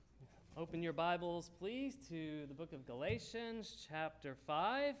Open your Bibles, please, to the book of Galatians, chapter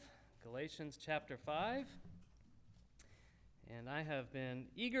 5. Galatians, chapter 5. And I have been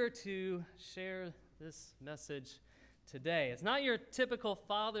eager to share this message today. It's not your typical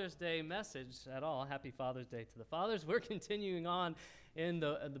Father's Day message at all. Happy Father's Day to the fathers. We're continuing on in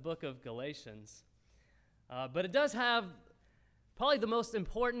the book of Galatians. But it does have probably the most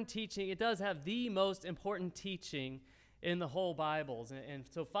important teaching. It does have the most important teaching in the whole Bibles. And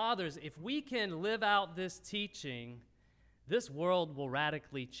so, fathers, if we can live out this teaching, this world will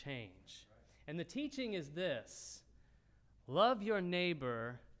radically change. And the teaching is this: love your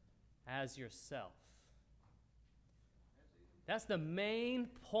neighbor as yourself. That's the main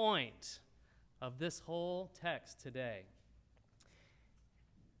point of this whole text today.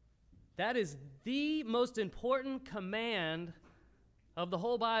 That is the most important command of the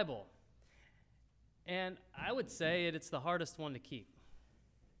whole Bible. And I would say it's the hardest one to keep,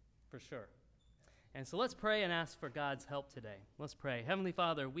 for sure. And so let's pray and ask for God's help today. Let's pray. Heavenly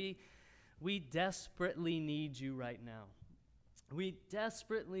Father, we desperately need you right now. We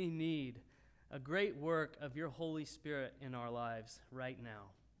desperately need a great work of your Holy Spirit in our lives right now.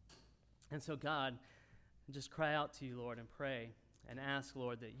 And so, God, just cry out to you, Lord, and pray and ask,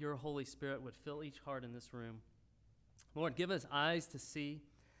 Lord, that your Holy Spirit would fill each heart in this room. Lord, give us eyes to see.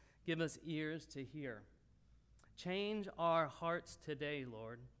 Give us ears to hear. Change our hearts today,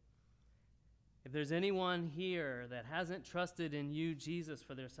 Lord. If there's anyone here that hasn't trusted in you, Jesus,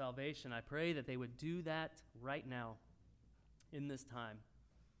 for their salvation, I pray that they would do that right now in this time.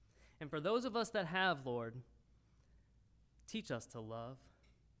 And for those of us that have, Lord, teach us to love.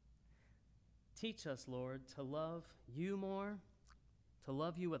 Teach us, Lord, to love you more, to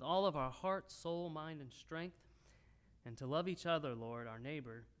love you with all of our heart, soul, mind, and strength, and to love each other, Lord, our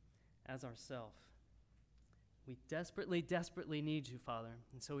neighbor, as ourself. We desperately, desperately need you, Father.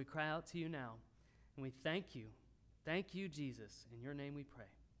 And so we cry out to you now. And we thank you. Thank you, Jesus. In your name we pray.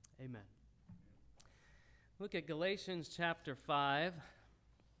 Amen. Look at Galatians chapter 5.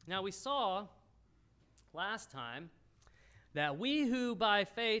 Now we saw last time that we who by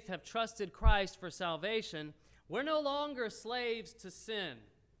faith have trusted Christ for salvation, we're no longer slaves to sin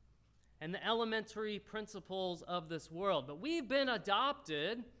and the elementary principles of this world. But we've been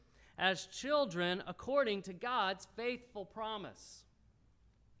adopted as children according to God's faithful promise.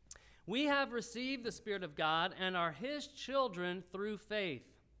 We have received the Spirit of God and are his children through faith.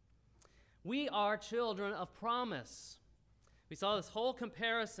 We are children of promise. We saw this whole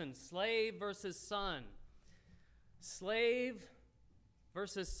comparison, slave versus son. Slave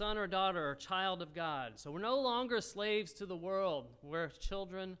versus son or daughter or child of God. So we're no longer slaves to the world. We're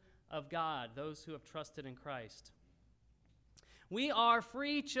children of God, those who have trusted in Christ. We are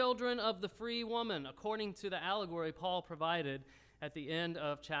free children of the free woman, according to the allegory Paul provided at the end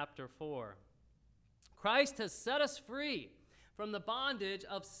of chapter 4. Christ has set us free from the bondage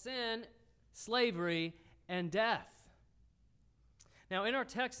of sin, slavery, and death. Now, in our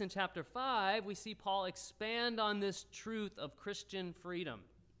text in chapter 5, we see Paul expand on this truth of Christian freedom.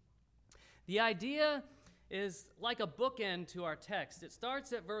 The idea is like a bookend to our text. It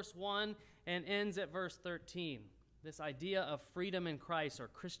starts at verse 1 and ends at verse 13. This idea of freedom in Christ, or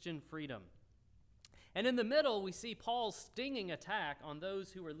Christian freedom. And in the middle, we see Paul's stinging attack on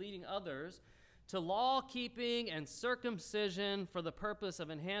those who were leading others to law-keeping and circumcision for the purpose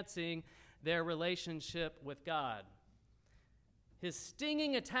of enhancing their relationship with God. His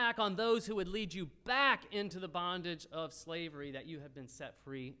stinging attack on those who would lead you back into the bondage of slavery that you have been set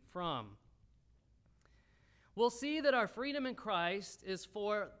free from. We'll see that our freedom in Christ is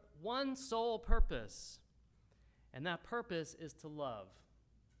for one sole purpose, and that purpose is to love.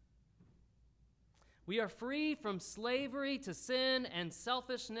 We are free from slavery to sin and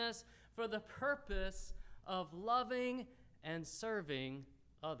selfishness for the purpose of loving and serving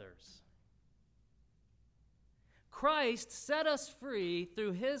others. Christ set us free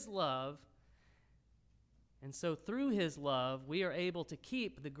through his love, and so through his love, we are able to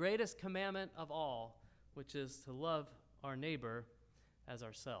keep the greatest commandment of all, which is to love our neighbor as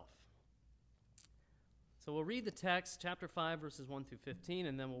ourselves. So we'll read the text, chapter 5, verses 1 through 15,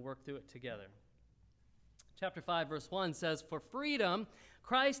 and then we'll work through it together. Chapter 5, verse 1 says, "For freedom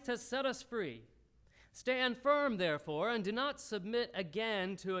Christ has set us free. Stand firm, therefore, and do not submit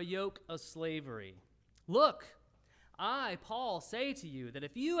again to a yoke of slavery. Look, I, Paul, say to you that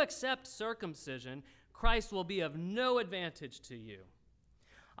if you accept circumcision, Christ will be of no advantage to you.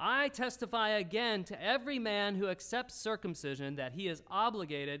 I testify again to every man who accepts circumcision that he is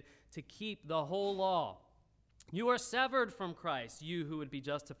obligated to keep the whole law. You are severed from Christ, you who would be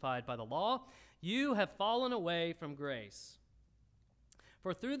justified by the law. You have fallen away from grace.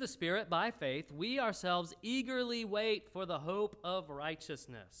 For through the Spirit, by faith, we ourselves eagerly wait for the hope of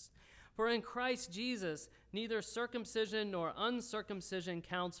righteousness. For in Christ Jesus, neither circumcision nor uncircumcision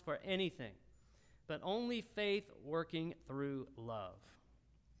counts for anything, but only faith working through love.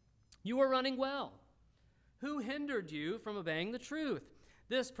 You are running well. Who hindered you from obeying the truth?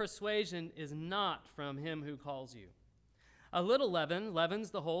 This persuasion is not from him who calls you. A little leaven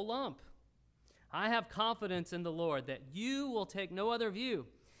leavens the whole lump. I have confidence in the Lord that you will take no other view,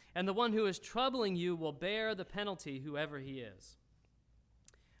 and the one who is troubling you will bear the penalty, whoever he is.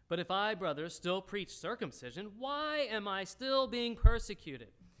 But if I, brothers, still preach circumcision, why am I still being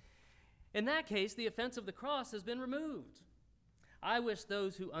persecuted? In that case, the offense of the cross has been removed. I wish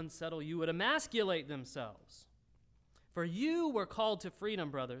those who unsettle you would emasculate themselves. For you were called to freedom,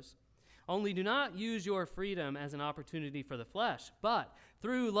 brothers. Only do not use your freedom as an opportunity for the flesh, but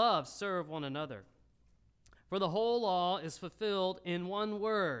through love serve one another. For the whole law is fulfilled in one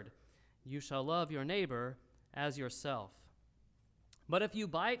word: you shall love your neighbor as yourself. But if you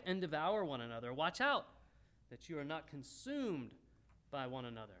bite and devour one another, watch out that you are not consumed by one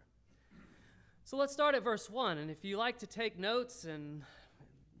another. So let's start at verse 1. And if you like to take notes and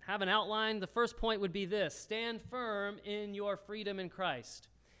have an outline, the first point would be this: stand firm in your freedom in Christ.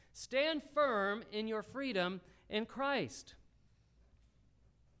 Stand firm in your freedom in Christ.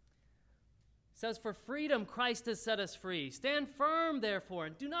 It says, for freedom Christ has set us free. Stand firm, therefore,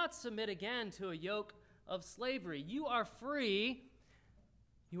 and do not submit again to a yoke of slavery. You are free.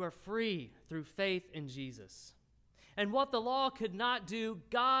 You are free through faith in Jesus. And what the law could not do,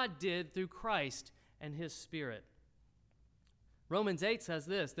 God did through Christ and his Spirit. Romans 8 says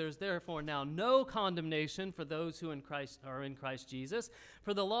this: there's therefore now no condemnation for those who are in Christ Jesus,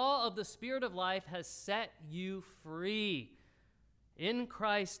 for the law of the Spirit of life has set you free in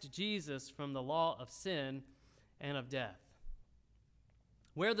Christ Jesus from the law of sin and of death.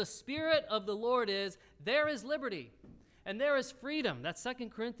 Where the Spirit of the Lord is, there is liberty, and there is freedom. That's 2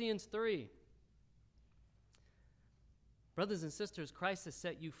 Corinthians 3. Brothers and sisters, Christ has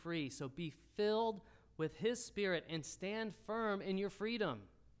set you free, so be filled with his Spirit and stand firm in your freedom.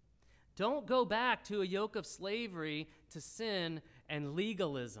 Don't go back to a yoke of slavery to sin and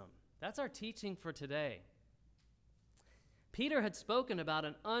legalism. That's our teaching for today. Peter had spoken about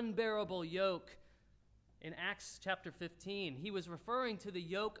an unbearable yoke in Acts chapter 15. He was referring to the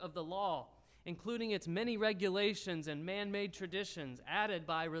yoke of the law, including its many regulations and man-made traditions added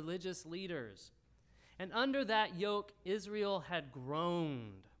by religious leaders. And under that yoke, Israel had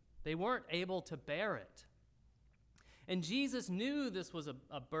groaned. They weren't able to bear it. And Jesus knew this was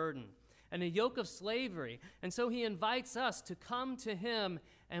a burden and a yoke of slavery, and so he invites us to come to him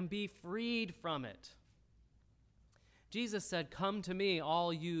and be freed from it. Jesus said, come to me,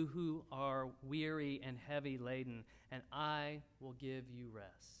 all you who are weary and heavy laden, and I will give you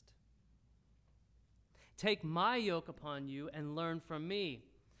rest. Take my yoke upon you and learn from me,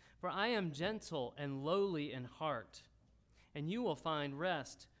 for I am gentle and lowly in heart, and you will find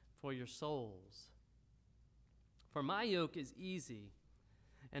rest for your souls. For my yoke is easy,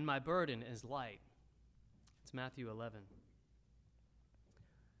 and my burden is light. It's Matthew 11.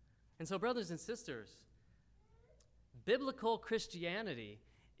 And so, brothers and sisters, biblical Christianity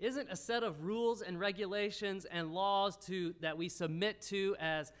isn't a set of rules and regulations and laws that we submit to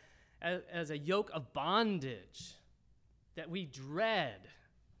as a yoke of bondage that we dread.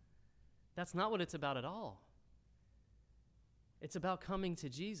 That's not what it's about at all. It's about coming to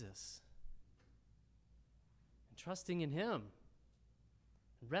Jesus and trusting in him,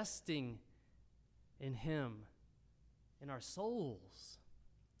 resting in him, in our souls.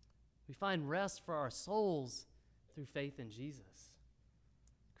 We find rest for our souls through faith in Jesus.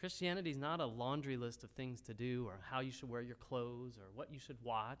 Christianity is not a laundry list of things to do, or how you should wear your clothes, or what you should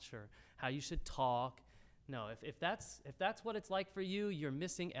watch, or how you should talk. No, if that's what it's like for you, you're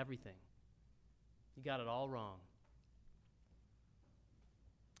missing everything. You got it all wrong.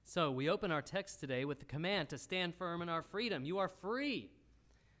 So we open our text today with the command to stand firm in our freedom. You are free.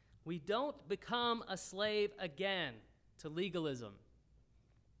 We don't become a slave again to legalism.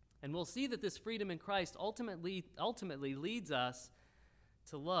 And we'll see that this freedom in Christ ultimately leads us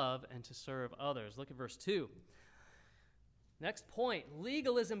to love and to serve others. Look at verse 2. Next point,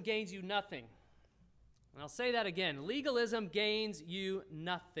 legalism gains you nothing. And I'll say that again. Legalism gains you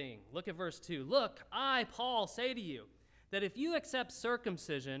nothing. Look at verse 2. Look, I, Paul, say to you that if you accept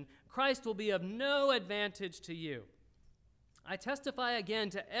circumcision, Christ will be of no advantage to you. I testify again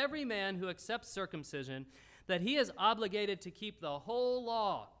to every man who accepts circumcision that he is obligated to keep the whole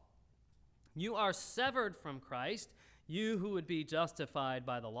law. You are severed from Christ, you who would be justified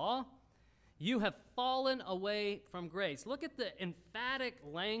by the law. You have fallen away from grace. Look at the emphatic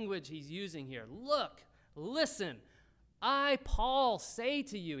language he's using here. Look, listen, I, Paul, say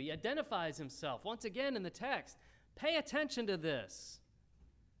to you. He identifies himself once again in the text. Pay attention to this.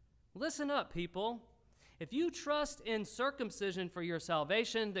 Listen up, people. If you trust in circumcision for your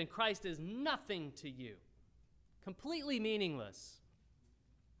salvation, then Christ is nothing to you. Completely meaningless.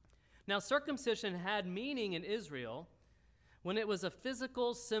 Now, circumcision had meaning in Israel when it was a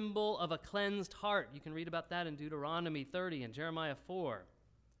physical symbol of a cleansed heart. You can read about that in Deuteronomy 30 and Jeremiah 4.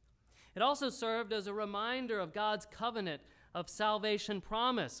 It also served as a reminder of God's covenant of salvation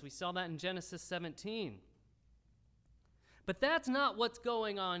promise. We saw that in Genesis 17. But that's not what's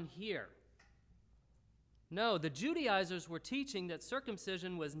going on here. No, the Judaizers were teaching that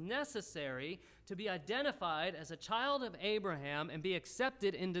circumcision was necessary to be identified as a child of Abraham and be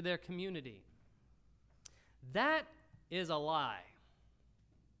accepted into their community. That is a lie.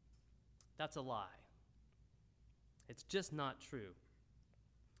 That's a lie. It's just not true.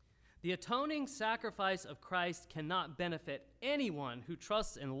 The atoning sacrifice of Christ cannot benefit anyone who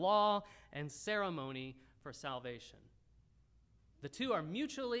trusts in law and ceremony for salvation. The two are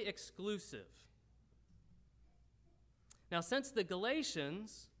mutually exclusive. Now, since the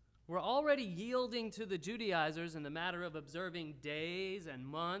Galatians were already yielding to the Judaizers in the matter of observing days and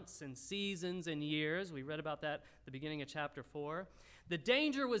months and seasons and years, we read about that at the beginning of chapter 4, the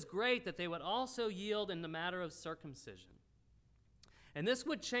danger was great that they would also yield in the matter of circumcision. And this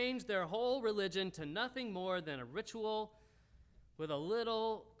would change their whole religion to nothing more than a ritual with a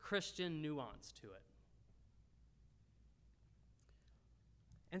little Christian nuance to it.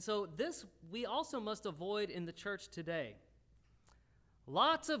 And so this we also must avoid in the church today.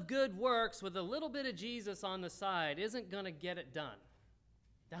 Lots of good works with a little bit of Jesus on the side isn't going to get it done.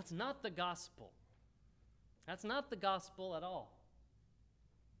 That's not the gospel. That's not the gospel at all.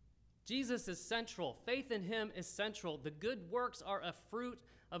 Jesus is central. Faith in him is central. The good works are a fruit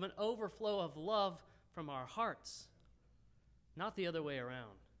of an overflow of love from our hearts, not the other way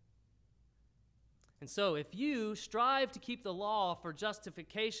around. And so if you strive to keep the law for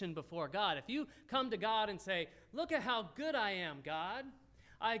justification before God, if you come to God and say, look at how good I am, God.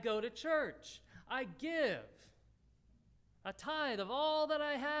 I go to church. I give a tithe of all that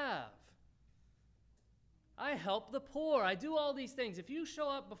I have. I help the poor. I do all these things. If you show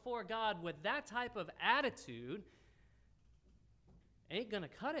up before God with that type of attitude, ain't going to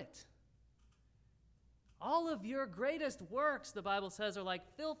cut it. All of your greatest works, the Bible says, are like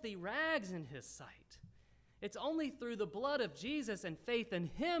filthy rags in his sight. It's only through the blood of Jesus and faith in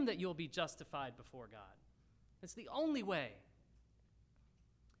him that you'll be justified before God. It's the only way.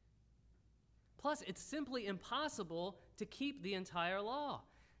 Plus, it's simply impossible to keep the entire law.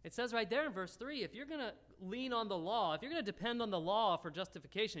 It says right there in verse 3, if you're going to lean on the law, if you're going to depend on the law for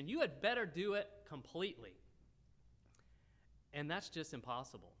justification, you had better do it completely. And that's just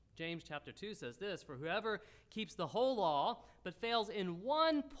impossible. James chapter 2 says this, for whoever keeps the whole law but fails in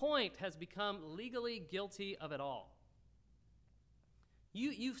one point has become legally guilty of it all.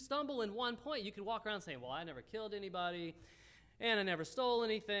 You stumble in one point. You could walk around saying, well, I never killed anybody, and I never stole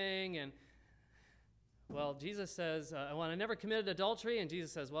anything, and well, Jesus says, well, I never committed adultery, and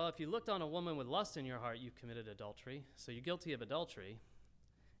Jesus says, well, if you looked on a woman with lust in your heart, you've committed adultery, so you're guilty of adultery.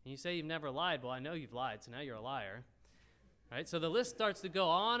 And you say you've never lied. Well, I know you've lied, so now you're a liar. Right? So the list starts to go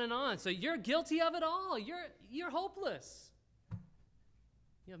on and on. So you're guilty of it all. You're hopeless.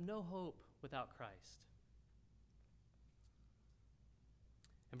 You have no hope without Christ.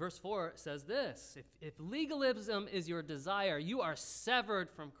 And verse 4 says this, if legalism is your desire, you are severed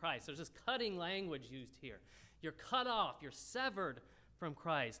from Christ. There's this cutting language used here. You're cut off. You're severed from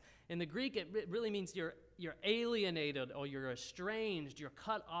Christ. In the Greek, it really means you're alienated or you're estranged. You're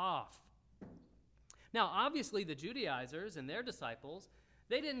cut off. Now, obviously, the Judaizers and their disciples,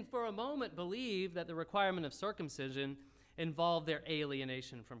 they didn't for a moment believe that the requirement of circumcision involved their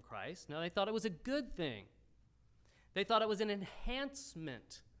alienation from Christ. No, they thought it was a good thing. They thought it was an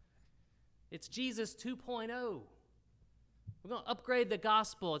enhancement. It's Jesus 2.0. We're going to upgrade the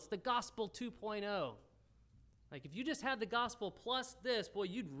gospel. It's the gospel 2.0. Like if you just had the gospel plus this, boy,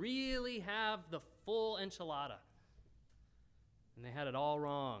 you'd really have the full enchilada. And they had it all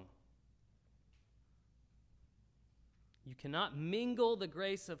wrong. You cannot mingle the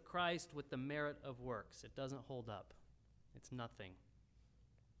grace of Christ with the merit of works. It doesn't hold up. It's nothing.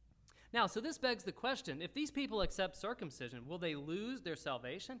 Now, so this begs the question, if these people accept circumcision, will they lose their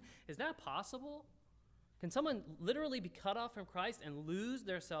salvation? Is that possible? Can someone literally be cut off from Christ and lose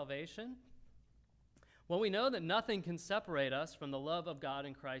their salvation? Well, we know that nothing can separate us from the love of God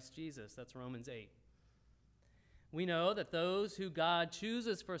in Christ Jesus. That's Romans 8. We know that those who God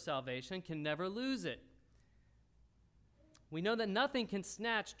chooses for salvation can never lose it. We know that nothing can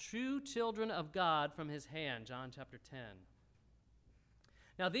snatch true children of God from his hand, John chapter 10.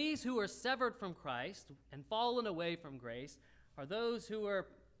 Now, these who are severed from Christ and fallen away from grace are those who are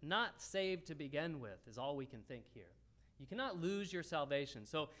not saved to begin with, is all we can think here. You cannot lose your salvation.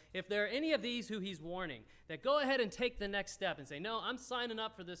 So if there are any of these who he's warning, that go ahead and take the next step and say, no, I'm signing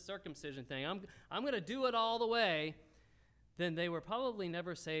up for this circumcision thing. I'm going to do it all the way, then they were probably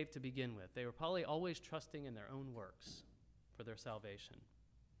never saved to begin with. They were probably always trusting in their own works for their salvation.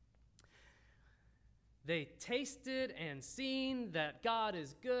 They tasted and seen that God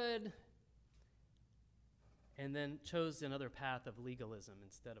is good, and then chose another path of legalism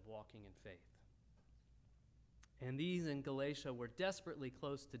instead of walking in faith. And these in Galatia were desperately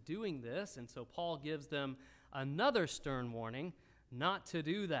close to doing this, and so Paul gives them another stern warning not to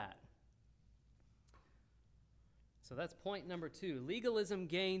do that. So that's point number 2. Legalism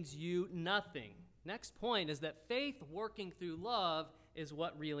gains you nothing. Next point is that faith working through love is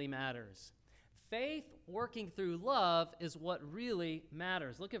what really matters. Faith working through love is what really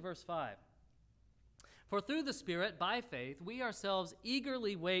matters. Look at verse 5. For through the Spirit, by faith, we ourselves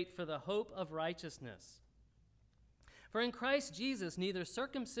eagerly wait for the hope of righteousness. For in Christ Jesus, neither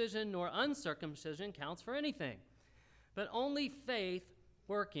circumcision nor uncircumcision counts for anything, but only faith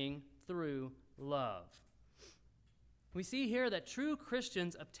working through love. We see here that true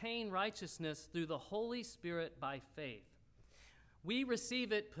Christians obtain righteousness through the Holy Spirit by faith. We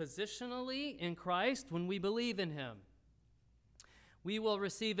receive it positionally in Christ when we believe in him. We will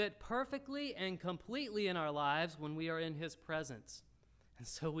receive it perfectly and completely in our lives when we are in his presence. And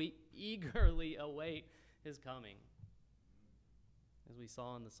so we eagerly await his coming, as we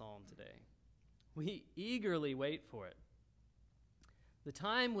saw in the psalm today. We eagerly wait for it. The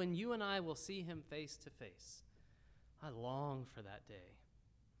time when you and I will see him face to face. I long for that day.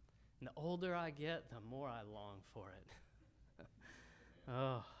 And the older I get, the more I long for it.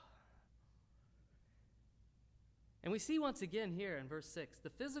 Oh. And we see once again here in verse 6, the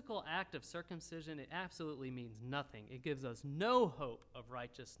physical act of circumcision, it absolutely means nothing. It gives us no hope of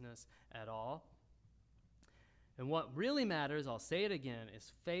righteousness at all. And what really matters, I'll say it again,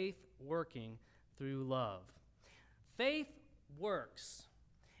 is faith working through love. Faith works.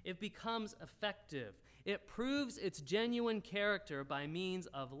 It becomes effective. It proves its genuine character by means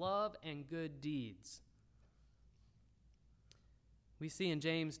of love and good deeds. We see in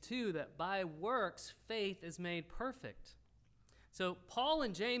James 2 that by works, faith is made perfect. So Paul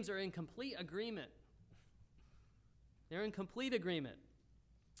and James are in complete agreement. They're in complete agreement.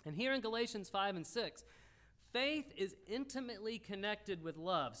 And here in Galatians 5 and 6, faith is intimately connected with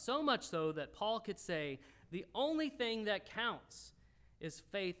love, so much so that Paul could say the only thing that counts is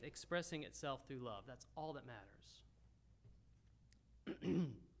faith expressing itself through love. That's all that matters.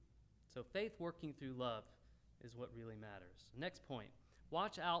 So faith working through love is what really matters. Next point,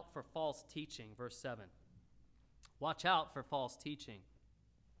 watch out for false teaching, verse 7. Watch out for false teaching.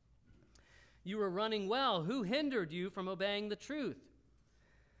 You were running well. Who hindered you from obeying the truth?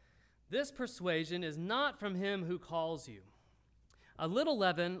 This persuasion is not from him who calls you. A little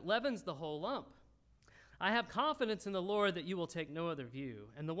leaven leavens the whole lump. I have confidence in the Lord that you will take no other view,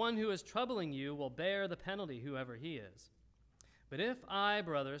 and the one who is troubling you will bear the penalty, whoever he is. But if I,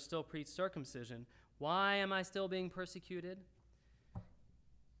 brothers, still preach circumcision, why am I still being persecuted?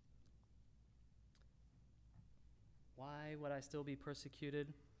 Why would I still be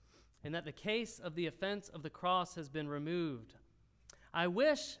persecuted? And that the case of the offense of the cross has been removed. I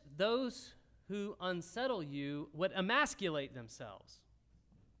wish those who unsettle you would emasculate themselves.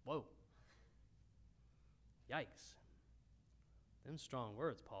 Whoa. Yikes. Them strong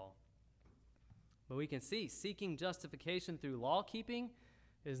words, Paul. But we can see seeking justification through law keeping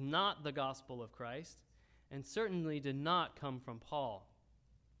is not the gospel of Christ, and certainly did not come from Paul.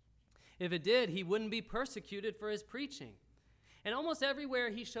 If it did, he wouldn't be persecuted for his preaching. And almost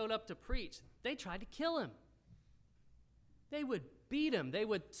everywhere he showed up to preach, they tried to kill him. They would beat him. They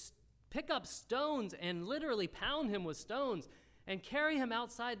would pick up stones and literally pound him with stones and carry him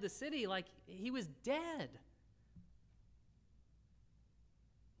outside the city like he was dead.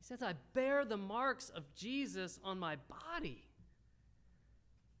 He says, I bear the marks of Jesus on my body.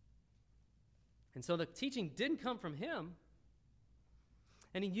 And so the teaching didn't come from him.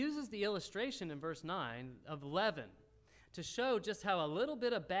 And he uses the illustration in verse 9 of leaven to show just how a little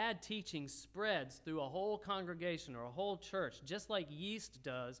bit of bad teaching spreads through a whole congregation or a whole church, just like yeast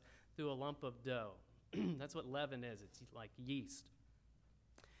does through a lump of dough. That's what leaven is. It's like yeast.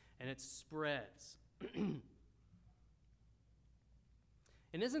 And it spreads.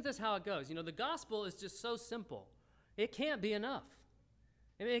 And isn't this how it goes? You know, the gospel is just so simple. It can't be enough.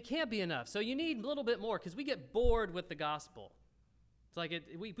 I mean, it can't be enough. So you need a little bit more because we get bored with the gospel. It's like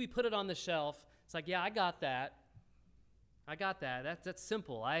we put it on the shelf. It's like, yeah, I got that. I got that. That's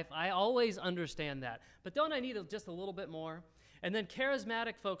simple. I always understand that. But don't I need just a little bit more? And then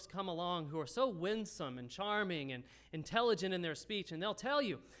charismatic folks come along who are so winsome and charming and intelligent in their speech, and they'll tell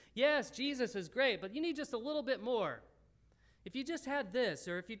you, yes, Jesus is great, but you need just a little bit more. If you just had this,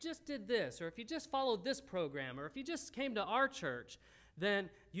 or if you just did this, or if you just followed this program, or if you just came to our church, then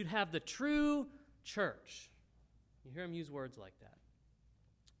you'd have the true church. You hear them use words like that.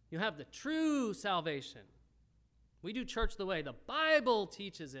 You have the true salvation. We do church the way the Bible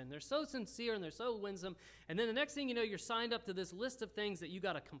teaches it. And they're so sincere and they're so winsome. And then the next thing you know, you're signed up to this list of things that you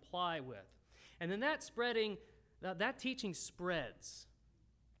got to comply with. And then that teaching spreads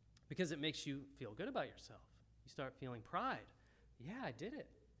because it makes you feel good about yourself. You start feeling pride. Yeah, I did it.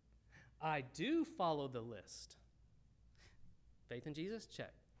 I do follow the list. Faith in Jesus?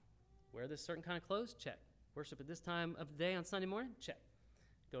 Check. Wear this certain kind of clothes? Check. Worship at this time of the day on Sunday morning? Check.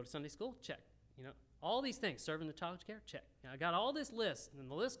 Go to Sunday school? Check. All these things. Serve in the child care? Check. I got all this list,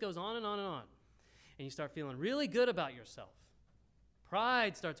 and the list goes on and on and on. And you start feeling really good about yourself.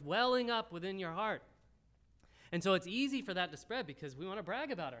 Pride starts welling up within your heart. And so it's easy for that to spread because we want to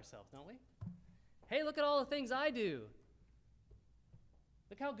brag about ourselves, don't we? Hey, look at all the things I do.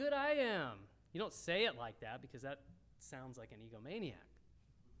 Look how good I am. You don't say it like that because that sounds like an egomaniac.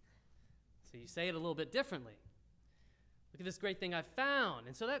 So you say it a little bit differently. Look at this great thing I found.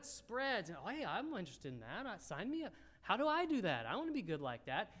 And so that spreads. Oh, hey, I'm interested in that. Sign me up. How do I do that? I want to be good like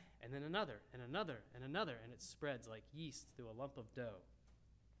that. And then another, and another, and another. And it spreads like yeast through a lump of dough.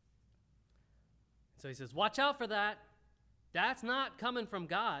 So he says, watch out for that. That's not coming from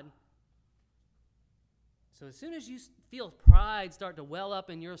God. So as soon as you feel pride start to well up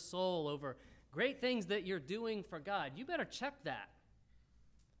in your soul over great things that you're doing for God, you better check that.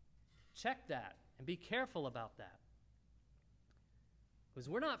 Check that and be careful about that. Because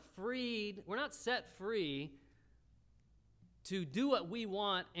we're not set free to do what we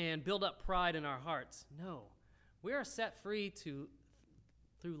want and build up pride in our hearts. No, we are set free to,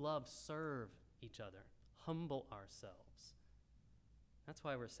 through love, serve each other, humble ourselves. That's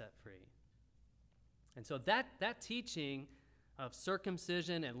why we're set free. And so that teaching of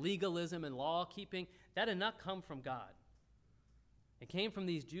circumcision and legalism and law-keeping, that did not come from God. It came from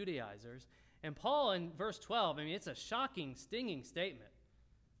these Judaizers. And Paul in verse 12, it's a shocking, stinging statement.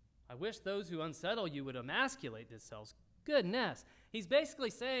 I wish those who unsettle you would emasculate themselves. Goodness. He's basically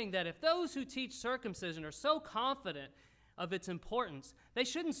saying that if those who teach circumcision are so confident of its importance, they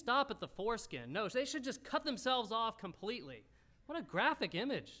shouldn't stop at the foreskin. No, they should just cut themselves off completely. What a graphic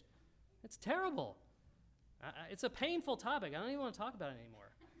image. It's terrible. It's a painful topic. I don't even want to talk about it anymore.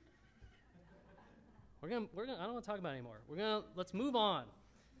 I don't want to talk about it anymore. Let's move on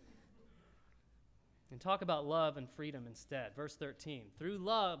and talk about love and freedom instead. Verse 13, through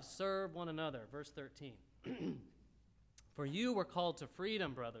love serve one another. Verse 13, for you were called to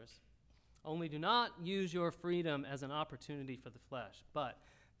freedom, brothers. Only do not use your freedom as an opportunity for the flesh, but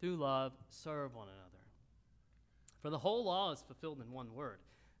through love serve one another. For the whole law is fulfilled in one word.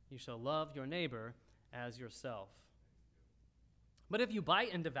 You shall love your neighbor as yourself. But if you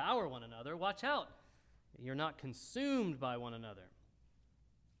bite and devour one another, watch out. You're not consumed by one another.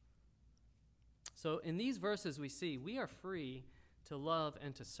 So in these verses we see we are free to love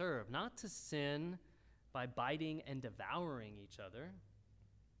and to serve, not to sin by biting and devouring each other.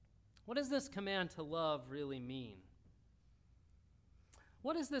 What does this command to love really mean?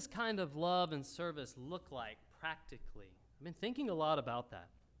 What does this kind of love and service look like practically? I've been thinking a lot about that.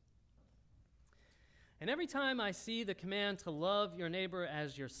 And every time I see the command to love your neighbor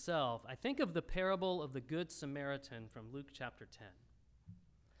as yourself, I think of the parable of the Good Samaritan from Luke chapter 10.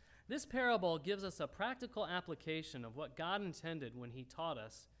 This parable gives us a practical application of what God intended when he taught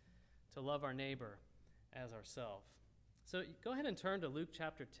us to love our neighbor as ourselves. So go ahead and turn to Luke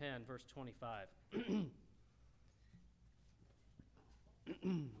chapter 10, verse 25.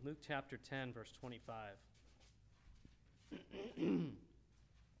 Luke chapter 10, verse 25.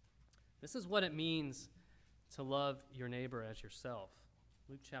 This is what it means to love your neighbor as yourself.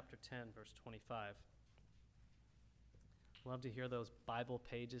 Luke chapter 10, verse 25. Love to hear those Bible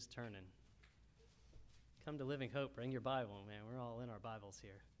pages turning. Come to Living Hope, bring your Bible, man. We're all in our Bibles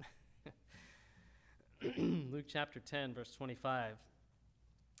here. Luke chapter 10, verse 25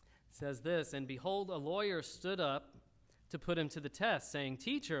 says this, and behold, a lawyer stood up to put him to the test, saying,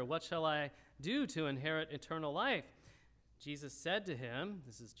 Teacher, what shall I do to inherit eternal life? Jesus said to him,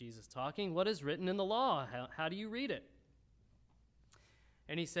 this is Jesus talking, what is written in the law? How do you read it?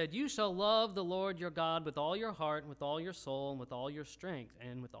 And he said, "You shall love the Lord your God with all your heart, and with all your soul, and with all your strength,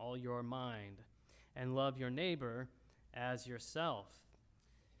 and with all your mind, and love your neighbor as yourself."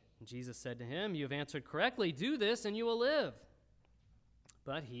 And Jesus said to him, "You have answered correctly. Do this, and you will live."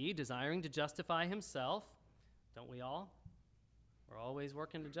 But he, desiring to justify himself, don't we all? We're always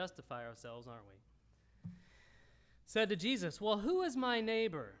working to justify ourselves, aren't we? Said to Jesus, "Well, who is my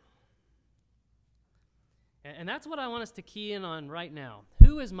neighbor?" And that's what I want us to key in on right now.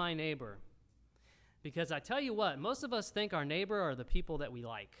 Who is my neighbor? Because I tell you what, most of us think our neighbor are the people that we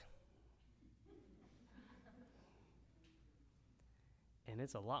like. And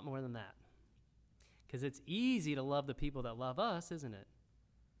it's a lot more than that. Because it's easy to love the people that love us, isn't it?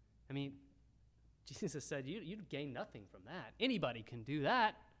 I mean, Jesus said you'd gain nothing from that. Anybody can do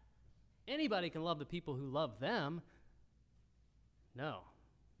that. Anybody can love the people who love them. No.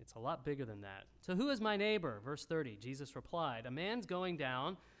 It's a lot bigger than that. So who is my neighbor? Verse 30, Jesus replied, "A man's going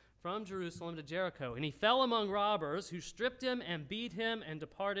down from Jerusalem to Jericho, and he fell among robbers who stripped him and beat him and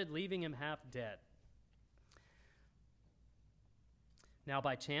departed, leaving him half dead. Now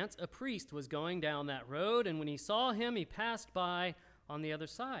by chance, a priest was going down that road, and when he saw him, he passed by on the other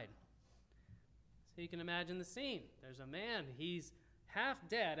side." So you can imagine the scene. There's a man, he's half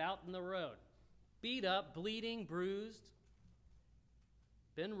dead out in the road, beat up, bleeding, bruised,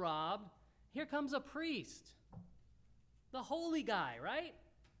 been robbed. Here comes a priest, the holy guy, right?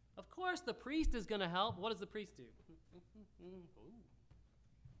 Of course the priest is going to help. What does the priest do?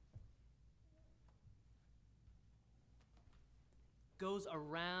 Goes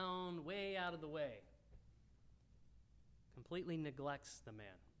around, way out of the way. Completely neglects the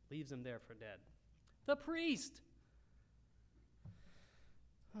man, leaves him there for dead. The priest.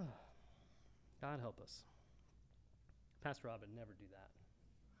 God help us. Pastor Rob would never do that.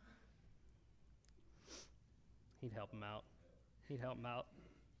 He'd help him out. He'd help him out.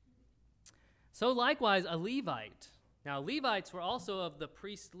 So likewise, a Levite. Now, Levites were also of the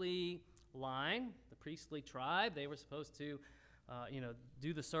priestly line, the priestly tribe. They were supposed to,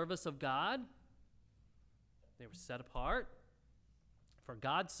 do the service of God. They were set apart for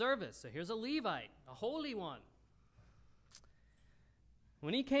God's service. So here's a Levite, a holy one.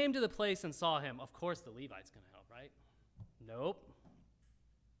 When he came to the place and saw him, of course the Levite's going to help, right? Nope.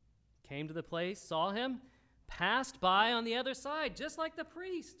 Came to the place, saw him, passed by on the other side, just like the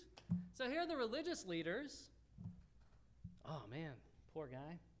priest. So here are the religious leaders. Oh, man, poor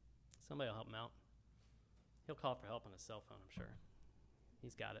guy. Somebody will help him out. He'll call for help on his cell phone, I'm sure.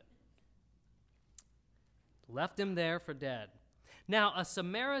 He's got it. Left him there for dead. Now, a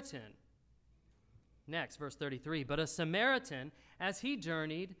Samaritan, next, verse 33, but a Samaritan, as he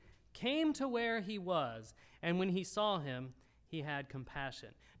journeyed, came to where he was, and when he saw him, he had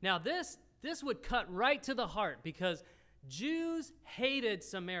compassion. Now, this would cut right to the heart, because Jews hated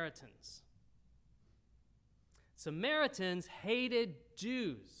Samaritans. Samaritans hated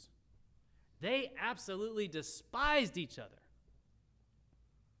Jews. They absolutely despised each other.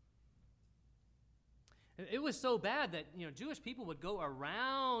 It was so bad that, Jewish people would go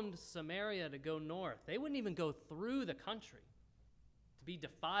around Samaria to go north. They wouldn't even go through the country to be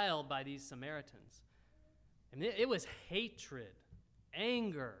defiled by these Samaritans. And it was hatred,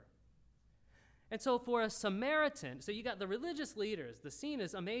 anger. And so for a Samaritan, so you got the religious leaders, the scene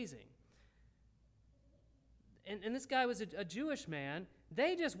is amazing. And this guy was a Jewish man.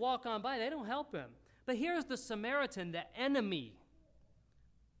 They just walk on by. They don't help him. But here's the Samaritan, the enemy,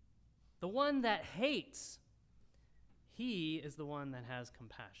 the one that hates. He is the one that has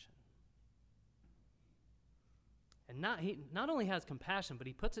compassion. And he not only has compassion, but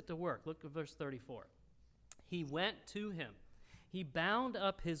he puts it to work. Look at verse 34. He went to him. He bound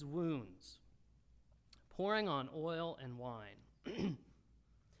up his wounds, pouring on oil and wine.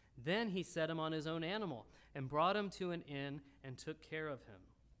 Then he set him on his own animal and brought him to an inn and took care of him.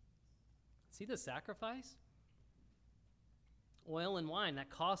 See the sacrifice? Oil and wine, that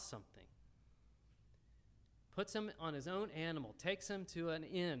costs something. Puts him on his own animal, takes him to an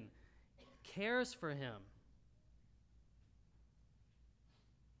inn, cares for him.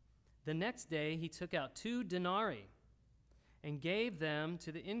 The next day he took out 2 denarii and gave them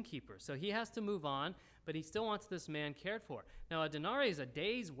to the innkeeper. So he has to move on, but he still wants this man cared for. Now, a denarii is a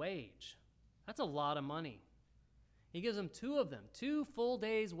day's wage. That's a lot of money. He gives him 2 of them, 2 full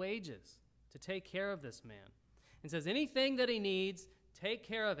days' wages to take care of this man. And says, anything that he needs, take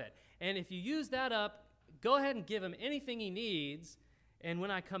care of it. And if you use that up, go ahead and give him anything he needs, and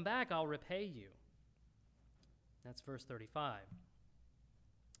when I come back, I'll repay you. That's verse 35.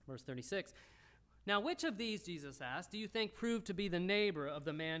 Verse 36. Now, which of these, Jesus asked, do you think proved to be the neighbor of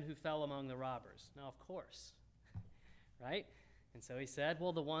the man who fell among the robbers? Now, of course, right? And so he said,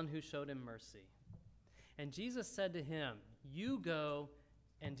 well, the one who showed him mercy. And Jesus said to him, you go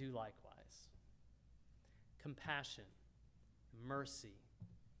and do likewise. Compassion, mercy,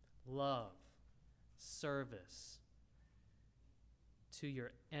 love, service to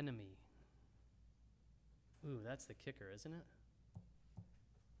your enemy. Ooh, that's the kicker, isn't it?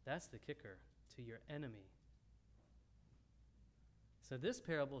 That's the kicker, to your enemy. So this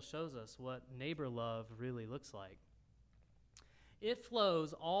parable shows us what neighbor love really looks like. It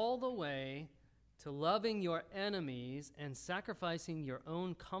flows all the way to loving your enemies and sacrificing your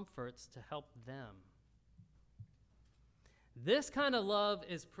own comforts to help them. This kind of love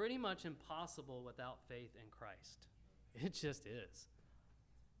is pretty much impossible without faith in Christ. It just is.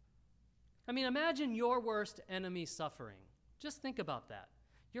 I mean, imagine your worst enemy suffering. Just think about that.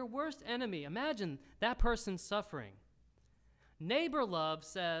 Your worst enemy, imagine that person suffering. Neighbor love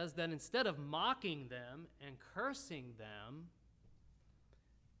says that instead of mocking them and cursing them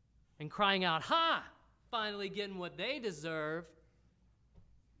and crying out, ha, finally getting what they deserve,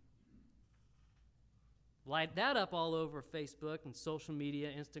 light that up all over Facebook and social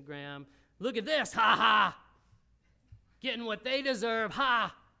media, Instagram. Look at this, ha ha, getting what they deserve,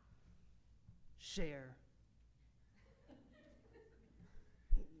 ha, share.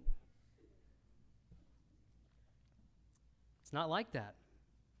 It's not like that.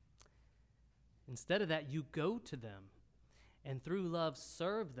 Instead of that, you go to them and through love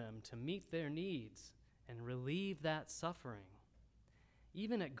serve them to meet their needs and relieve that suffering,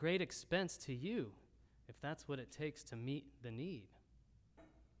 even at great expense to you, if that's what it takes to meet the need.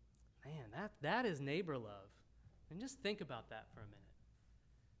 Man, that is neighbor love. And just think about that for a minute.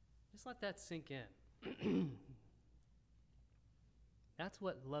 Just let that sink in. That's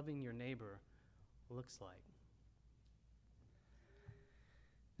what loving your neighbor looks like.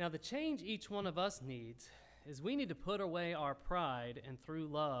 Now, the change each one of us needs is we need to put away our pride and through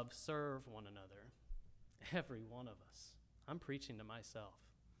love serve one another. Every one of us. I'm preaching to myself.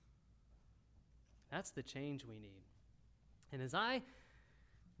 That's the change we need. And as I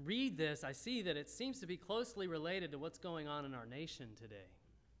read this, I see that it seems to be closely related to what's going on in our nation today.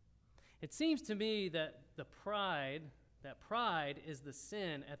 It seems to me that pride is the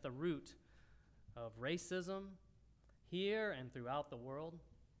sin at the root of racism here and throughout the world.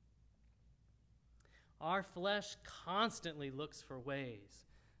 Our flesh constantly looks for ways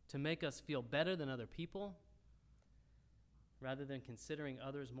to make us feel better than other people, rather than considering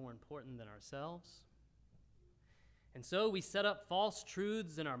others more important than ourselves. And so we set up false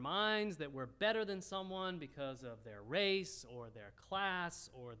truths in our minds that we're better than someone because of their race or their class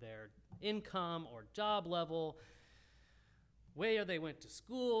or their income or job level, where they went to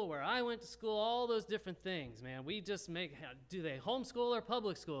school, where I went to school, all those different things, man. We just do they homeschool or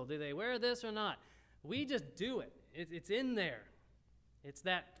public school? Do they wear this or not? We just do it. It's in there. It's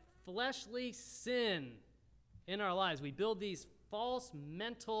that fleshly sin in our lives. We build these false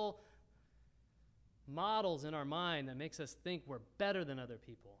mental models in our mind that makes us think we're better than other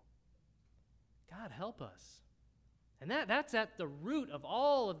people. God help us. And that's at the root of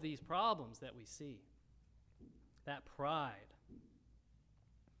all of these problems that we see. That pride.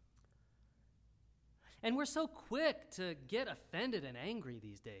 And we're so quick to get offended and angry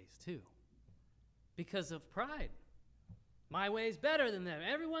these days, too, because of pride. My way's better than them.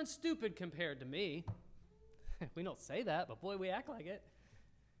 Everyone's stupid compared to me. We don't say that, but boy, we act like it.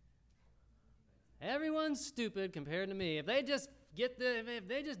 Everyone's stupid compared to me. If they just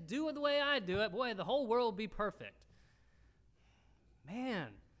do it the way I do it, boy, the whole world would be perfect. Man.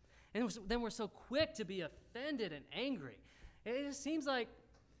 And then we're so quick to be offended and angry. It just seems like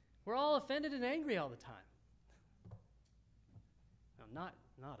we're all offended and angry all the time. No,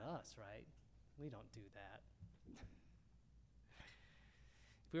 not us, right? We don't do that.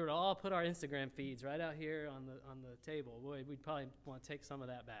 If we were to all put our Instagram feeds right out here on the table, boy, we'd probably want to take some of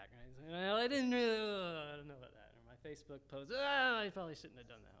that back, right? Well, I didn't really I don't know about that. Or my Facebook post, I probably shouldn't have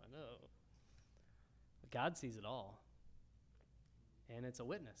done that one. No. But God sees it all. And it's a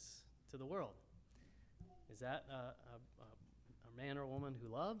witness to the world. Is that a man or a woman who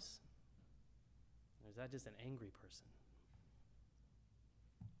loves? Or is that just an angry person?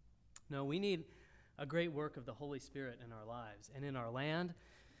 No, we need a great work of the Holy Spirit in our lives and in our land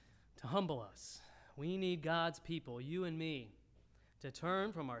to humble us. We need God's people, you and me, to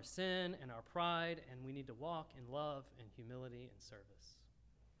turn from our sin and our pride, and we need to walk in love and humility and service.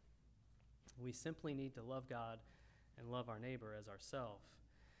 We simply need to love God and love our neighbor as ourselves.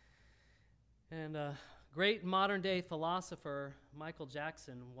 And a great modern-day philosopher, Michael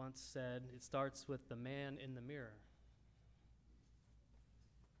Jackson, once said, it starts with the man in the mirror.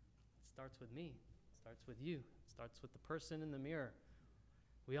 It starts with me. It starts with you. It starts with the person in the mirror.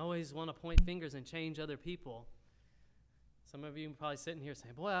 We always want to point fingers and change other people. Some of you are probably sitting here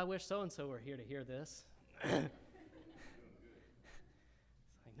saying, boy, I wish so-and-so were here to hear this. It's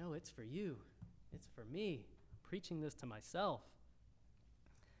like, no, it's for you. It's for me. I'm preaching this to myself.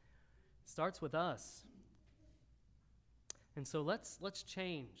 It starts with us. And so let's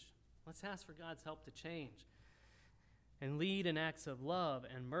change. Let's ask for God's help to change and lead in acts of love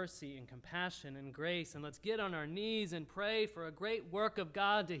and mercy and compassion and grace. And let's get on our knees and pray for a great work of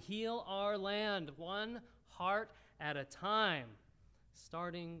God to heal our land, one heart at a time,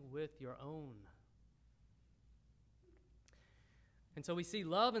 starting with your own. And so we see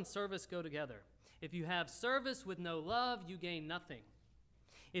love and service go together. If you have service with no love, you gain nothing.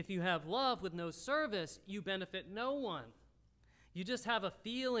 If you have love with no service, you benefit no one. You just have a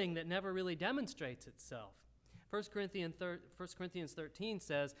feeling that never really demonstrates itself. 1 Corinthians 13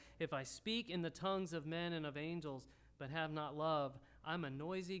 says, if I speak in the tongues of men and of angels, but have not love, I'm a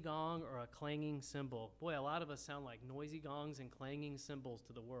noisy gong or a clanging cymbal. Boy, a lot of us sound like noisy gongs and clanging cymbals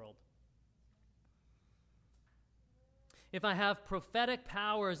to the world. If I have prophetic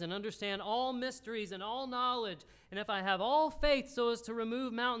powers and understand all mysteries and all knowledge, and if I have all faith so as to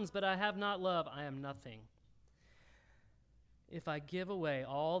remove mountains, but I have not love, I am nothing. If I give away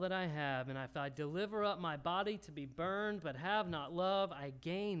all that I have, and if I deliver up my body to be burned, but have not love, I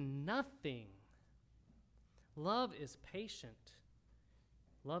gain nothing. Love is patient.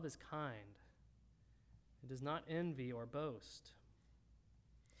 Love is kind. It does not envy or boast.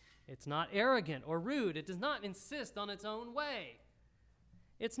 It's not arrogant or rude. It does not insist on its own way.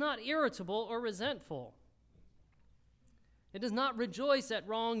 It's not irritable or resentful. It does not rejoice at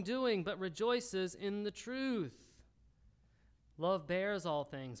wrongdoing, but rejoices in the truth. Love bears all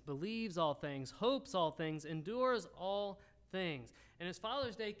things, believes all things, hopes all things, endures all things. And as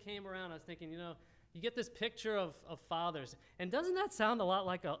Father's Day came around, I was thinking, you get this picture of fathers. And doesn't that sound a lot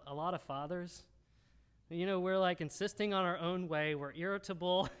like a lot of fathers? We're like insisting on our own way. We're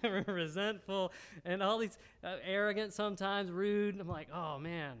irritable, we're resentful, and all these arrogant sometimes, rude. I'm like, oh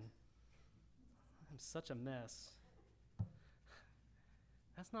man, I'm such a mess.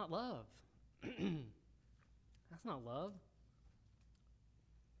 That's not love. That's not love.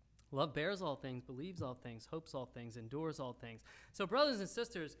 Love bears all things, believes all things, hopes all things, endures all things. So brothers and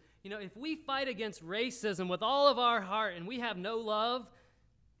sisters, if we fight against racism with all of our heart and we have no love,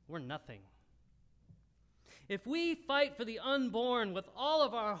 we're nothing. If we fight for the unborn with all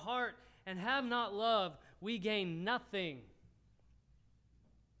of our heart and have not love, we gain nothing.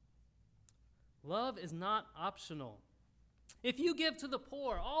 Love is not optional. If you give to the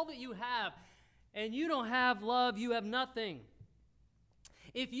poor all that you have and you don't have love, you have nothing.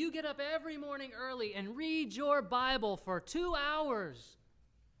 If you get up every morning early and read your Bible for 2 hours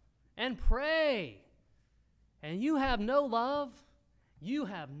and pray, and you have no love, you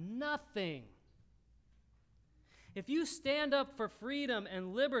have nothing. If you stand up for freedom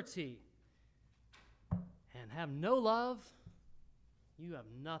and liberty and have no love, you have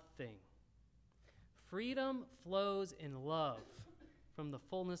nothing. Freedom flows in love from the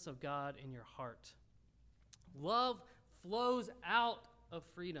fullness of God in your heart. Love flows out of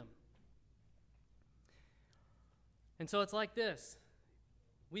freedom. And so it's like this.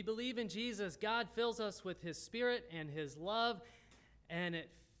 We believe in Jesus. God fills us with his Spirit and his love, and it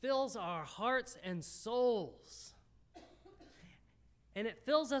fills our hearts and souls. And it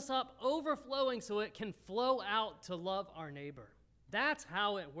fills us up overflowing so it can flow out to love our neighbor. That's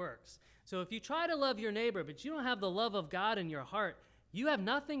how it works. So if you try to love your neighbor, but you don't have the love of God in your heart, you have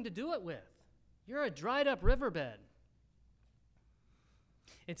nothing to do it with. You're a dried up riverbed.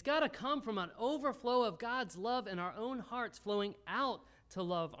 It's got to come from an overflow of God's love in our own hearts, flowing out to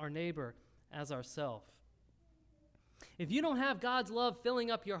love our neighbor as ourselves. If you don't have God's love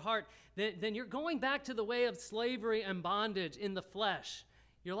filling up your heart, then you're going back to the way of slavery and bondage in the flesh.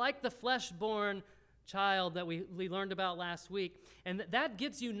 You're like the flesh-born child that we learned about last week, and that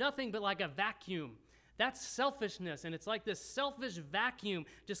gives you nothing but like a vacuum. That's selfishness, and it's like this selfish vacuum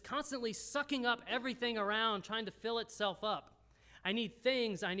just constantly sucking up everything around, trying to fill itself up. I need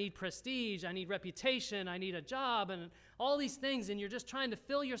things, I need prestige, I need reputation, I need a job, and all these things, and you're just trying to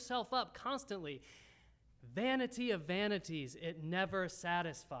fill yourself up constantly. Vanity of vanities, it never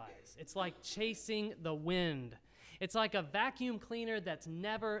satisfies. It's like chasing the wind. It's like a vacuum cleaner that's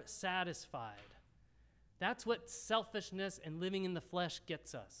never satisfied. That's what selfishness and living in the flesh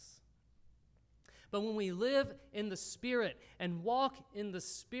gets us. But when we live in the Spirit and walk in the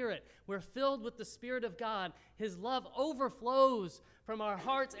Spirit, we're filled with the Spirit of God. His love overflows from our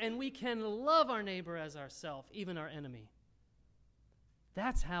hearts, and we can love our neighbor as ourselves, even our enemy.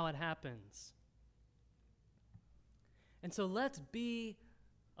 That's how it happens. And so let's be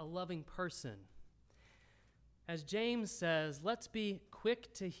a loving person. As James says, let's be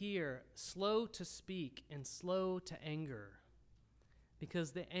quick to hear, slow to speak, and slow to anger,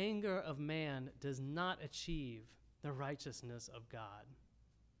 because the anger of man does not achieve the righteousness of God.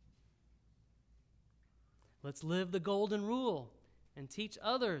 Let's live the golden rule and teach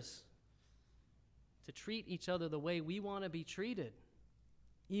others to treat each other the way we want to be treated,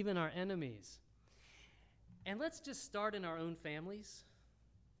 even our enemies. And let's just start in our own families.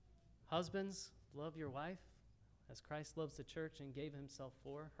 Husbands, love your wife as Christ loves the church and gave himself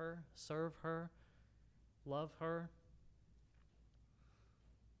for her. Serve her, love her.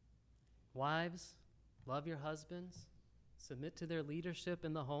 Wives, love your husbands. Submit to their leadership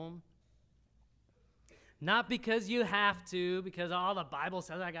in the home. Not because you have to, because the Bible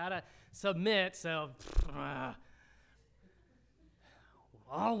says I got to submit, so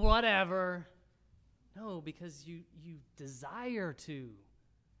whatever. No, because you desire to.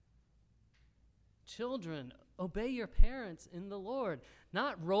 Children, obey your parents in the Lord,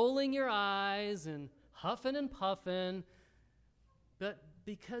 not rolling your eyes and huffing and puffing, but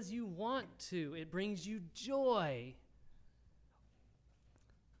because you want to. It brings you joy.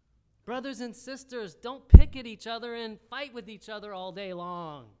 Brothers and sisters, don't pick at each other and fight with each other all day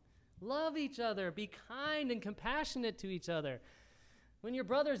long. Love each other. Be kind and compassionate to each other. When your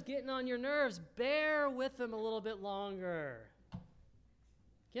brother's getting on your nerves, bear with them a little bit longer.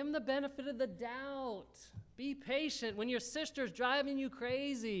 Give them the benefit of the doubt. Be patient. When your sister's driving you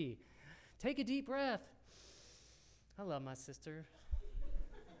crazy, take a deep breath. I love my sister.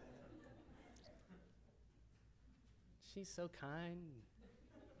 She's so kind,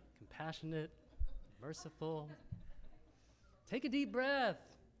 compassionate, merciful. Take a deep breath.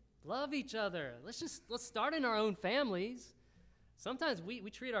 Love each other. Let's start in our own families. Sometimes we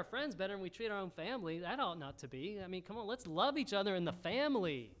treat our friends better than we treat our own family. That ought not to be. I mean, come on, let's love each other in the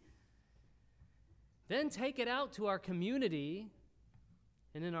family. Then take it out to our community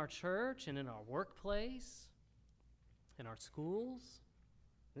and in our church and in our workplace, in our schools.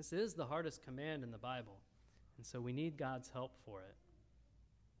 This is the hardest command in the Bible, and so we need God's help for it.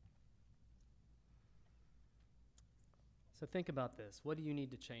 So think about this. What do you need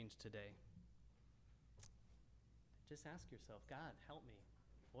to change today? Just ask yourself, God, help me.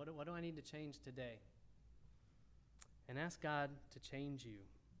 What do I need to change today? And ask God to change you.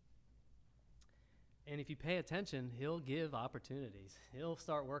 And if you pay attention, he'll give opportunities. He'll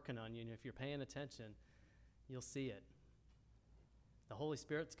start working on you. And if you're paying attention, you'll see it. The Holy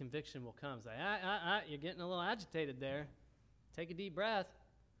Spirit's conviction will come. Say, you're getting a little agitated there. Take a deep breath.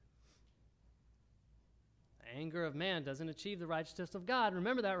 The anger of man doesn't achieve the righteousness of God.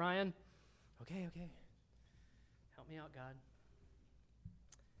 Remember that, Ryan. Okay. Help me out, God.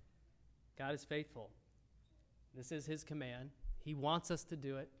 God is faithful. This is his command. He wants us to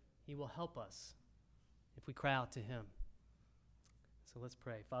do it. He will help us if we cry out to him. So let's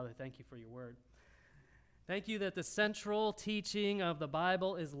pray. Father, thank you for your word. Thank you that the central teaching of the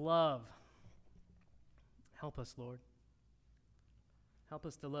Bible is love. Help us, Lord. Help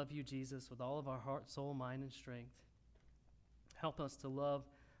us to love you, Jesus, with all of our heart, soul, mind, and strength. Help us to love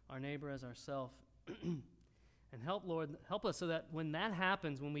our neighbor as ourselves. And help us so that when that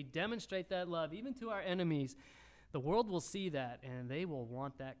happens, when we demonstrate that love, even to our enemies, the world will see that and they will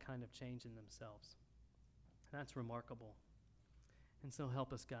want that kind of change in themselves. That's remarkable. And so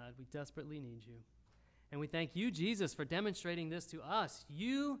help us, God. We desperately need you. And we thank you, Jesus, for demonstrating this to us.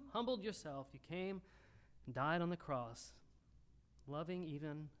 You humbled yourself. You came and died on the cross, loving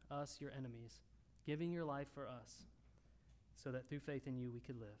even us, your enemies, giving your life for us so that through faith in you we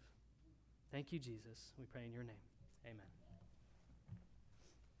could live. Thank you, Jesus. We pray in your name. Amen.